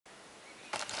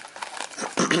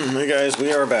Hey guys,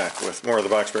 we are back with more of the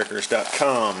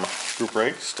boxbreakers.com group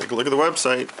breaks. Take a look at the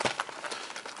website.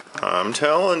 I'm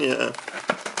telling you,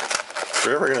 if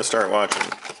you're ever going to start watching,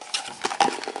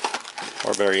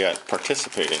 or better yet,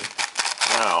 participating,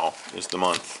 now is the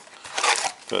month.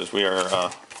 Because we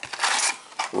are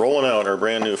rolling out our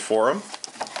brand new forum.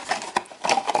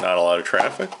 Not a lot of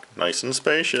traffic, nice and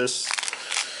spacious.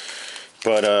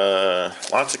 But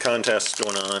lots of contests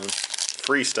going on,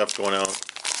 free stuff going out.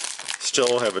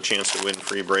 Still have a chance to win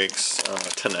free breaks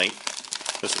tonight.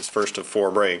 This is first of 4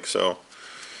 breaks, so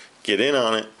get in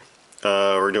on it.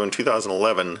 We're doing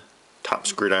 2011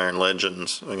 Topps Gridiron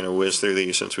Legends. I'm going to whiz through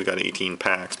these since we got 18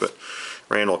 packs. But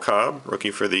Randall Cobb,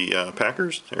 rookie for the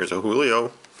Packers. There's a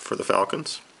Julio for the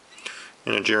Falcons.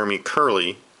 And a Jeremy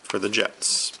Curley for the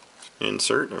Jets.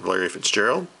 Insert of Larry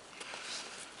Fitzgerald.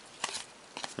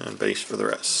 And base for the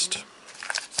rest.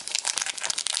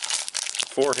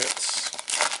 4 hits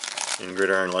in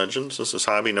Gridiron Legends. This is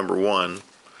hobby number 1.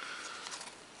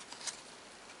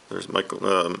 There's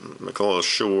Michael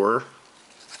Shore,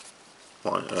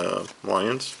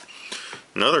 Lions.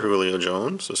 Another Julio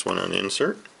Jones. This one on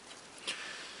insert.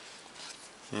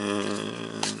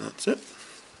 And that's it.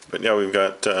 But yeah, we've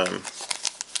got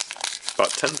about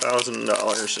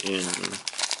 $10,000 in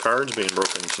cards being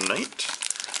broken tonight.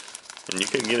 And you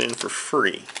can get in for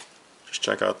free. Just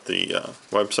check out the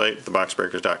website,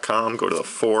 theboxbreakers.com. Go to the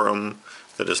forum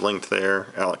that is linked there.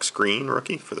 Alex Green,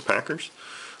 rookie for the Packers.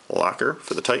 Locker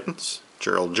for the Titans.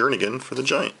 Gerald Jernigan for the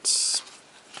Giants.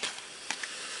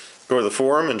 Go to the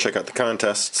forum and check out the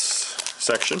contests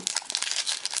section.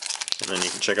 And then you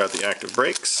can check out the active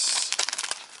breaks.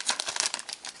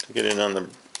 To get in on the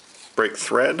break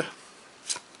thread.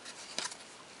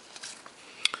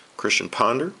 Christian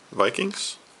Ponder,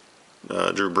 Vikings.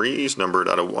 Drew Brees, numbered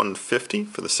out of 150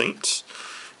 for the Saints.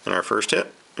 And our first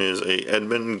hit is a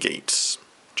Edmund Gates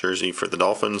jersey for the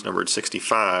Dolphins, numbered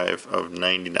 65 of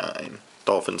 99.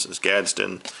 Dolphins is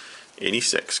Gadsden,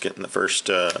 86, getting the first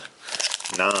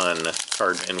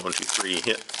non-card man 1-2-3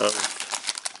 hit of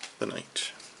the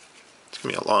night. It's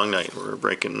going to be a long night. We're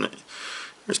breaking.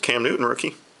 There's Cam Newton,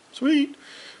 rookie. Sweet.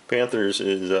 Panthers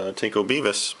is Tanko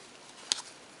Beavis.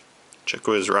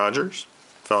 Chiquiz Rogers,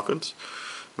 Falcons.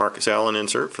 Marcus Allen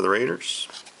insert for the Raiders.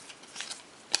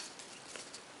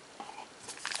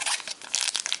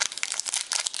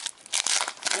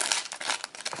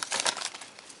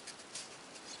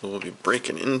 So we'll be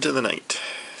breaking into the night.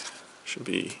 Should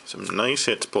be some nice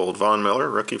hits pulled. Von Miller,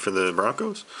 rookie for the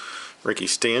Broncos. Ricky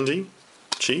Stanzi,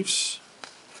 Chiefs.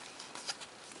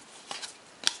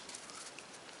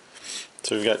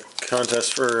 So we've got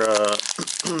contests for our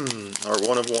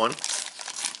 1 of 1.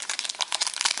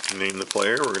 Name the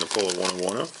player we're going to pull a 1 of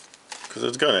 1 of, because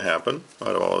it's going to happen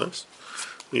out of all this.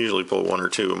 We usually pull 1 or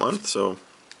 2 a month. So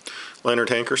Leonard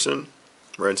Hankerson,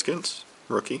 Redskins,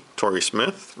 rookie. Torrey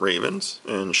Smith, Ravens,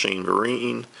 and Shane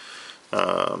Vereen,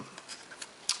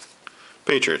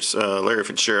 Patriots. Larry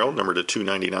Fitzgerald, numbered to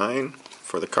 299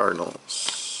 for the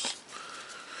Cardinals.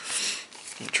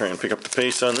 I'll try and pick up the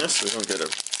pace on this so we don't get a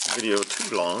video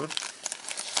too long.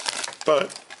 But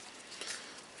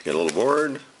if you get a little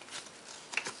bored,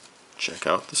 check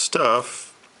out the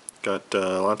stuff. Got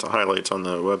lots of highlights on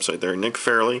the website there. Nick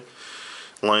Fairley,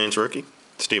 Lions rookie.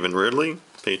 Stephen Ridley,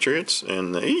 Patriots.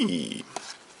 And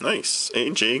nice,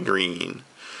 AJ Green,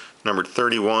 numbered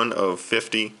 31 of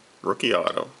 50, rookie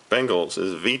auto. Bengals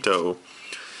is Vito.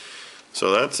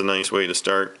 So that's a nice way to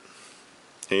start.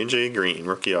 AJ Green,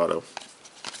 rookie auto.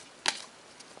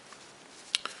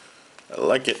 I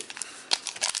like it.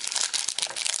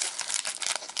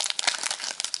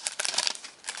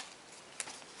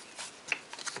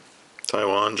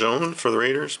 Taiwan Jones for the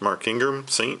Raiders. Mark Ingram,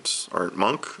 Saints. Art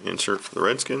Monk, insert for the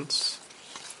Redskins.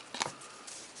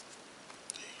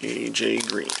 AJ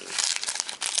Green.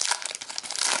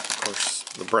 Of course,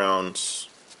 the Browns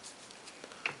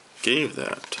gave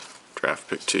that draft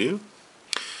pick to you.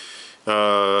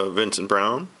 Vincent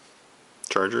Brown,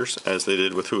 Chargers, as they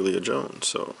did with Julio Jones.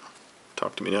 So,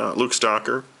 talk to me now. Luke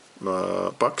Stalker,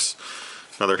 Bucks.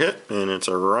 Another hit, and it's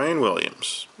a Ryan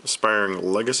Williams. Aspiring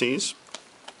Legacies.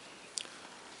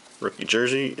 Rookie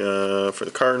jersey for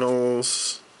the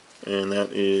Cardinals, and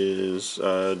that is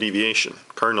Deviation.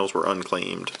 Cardinals were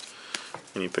unclaimed,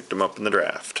 and he picked them up in the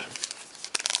draft.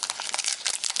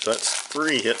 So that's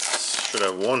 3 hits. Should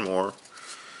have 1 more.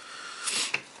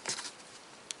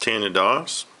 Tanya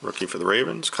Doss, rookie for the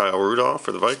Ravens. Kyle Rudolph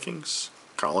for the Vikings.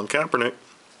 Colin Kaepernick,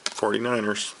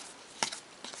 49ers.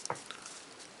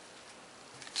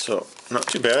 So, not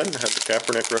too bad. Had the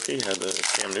Kaepernick rookie, had the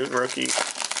Cam Newton rookie.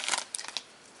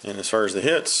 And as far as the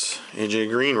hits, AJ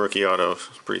Green rookie auto,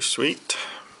 pretty sweet.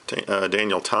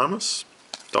 Daniel Thomas,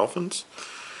 Dolphins.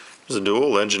 There's a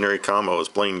dual. Legendary combo is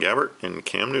Blaine Gabbert and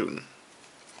Cam Newton.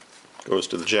 Goes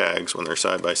to the Jags when they're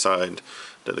side by side.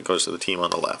 That it goes to the team on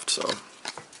the left. So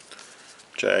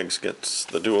Jags gets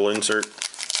the dual insert.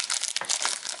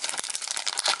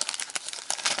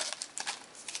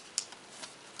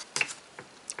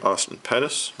 Austin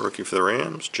Pettis, rookie for the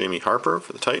Rams. Jamie Harper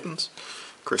for the Titans.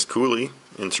 Chris Cooley,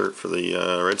 insert for the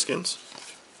Redskins.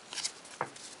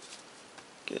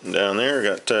 Getting down there,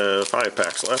 got 5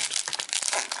 packs left.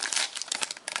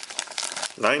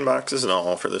 9 boxes in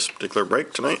all for this particular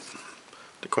break tonight.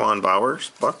 Daquan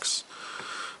Bowers, Bucks.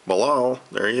 Bilal,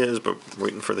 there he is, but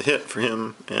waiting for the hit for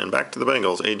him. And back to the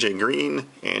Bengals, AJ Green,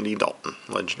 Andy Dalton,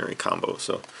 legendary combo.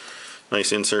 So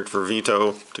nice insert for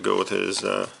Vito to go with his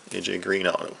AJ Green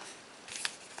auto.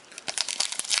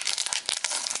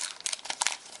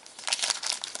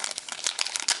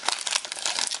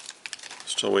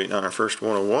 Still waiting on our first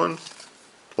 101.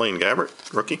 Blaine Gabbert,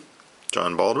 rookie.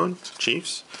 John Baldwin,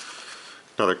 Chiefs.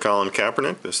 Another Colin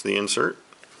Kaepernick, this is the insert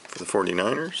for the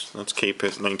 49ers. That's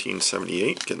K-Pitt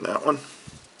 1978, getting that one.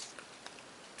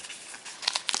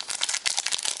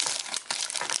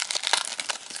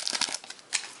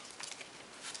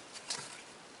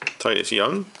 Titus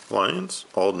Young, Lions.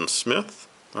 Alden Smith,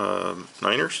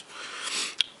 Niners.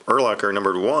 Urlacher,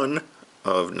 numbered 1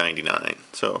 of 99.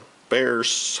 So,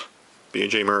 Bears,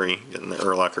 B.J. Murray getting the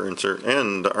Urlacher insert.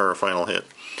 And our final hit,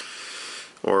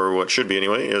 or what should be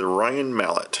anyway, is Ryan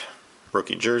Mallett.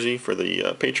 Rookie jersey for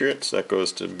the Patriots. That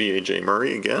goes to B.J.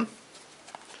 Murray again.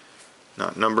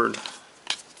 Not numbered.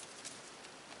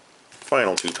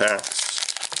 Final 2 packs.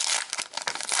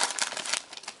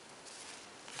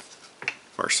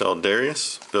 Marcel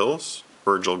Darius, Bills.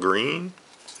 Virgil Green,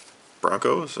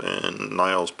 Broncos. And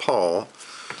Niles Paul,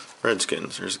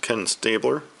 Redskins. There's Ken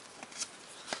Stabler.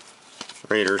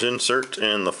 Raiders insert.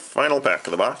 And the final pack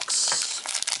of the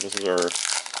box. This is our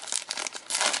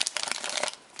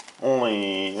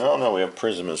only, oh no, we have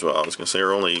Prism as well. I was going to say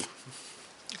our only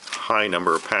high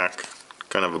number pack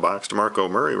kind of a box. DeMarco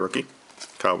Murray, rookie.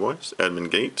 Cowboys. Edmund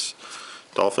Gates,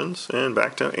 Dolphins. And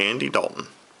back to Andy Dalton.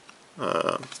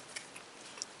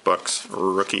 Bucks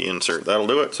rookie insert. That'll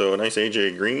do it. So a nice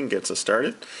AJ Green gets us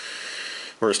started.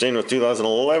 We're staying with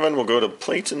 2011. We'll go to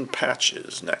plates and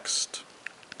patches next.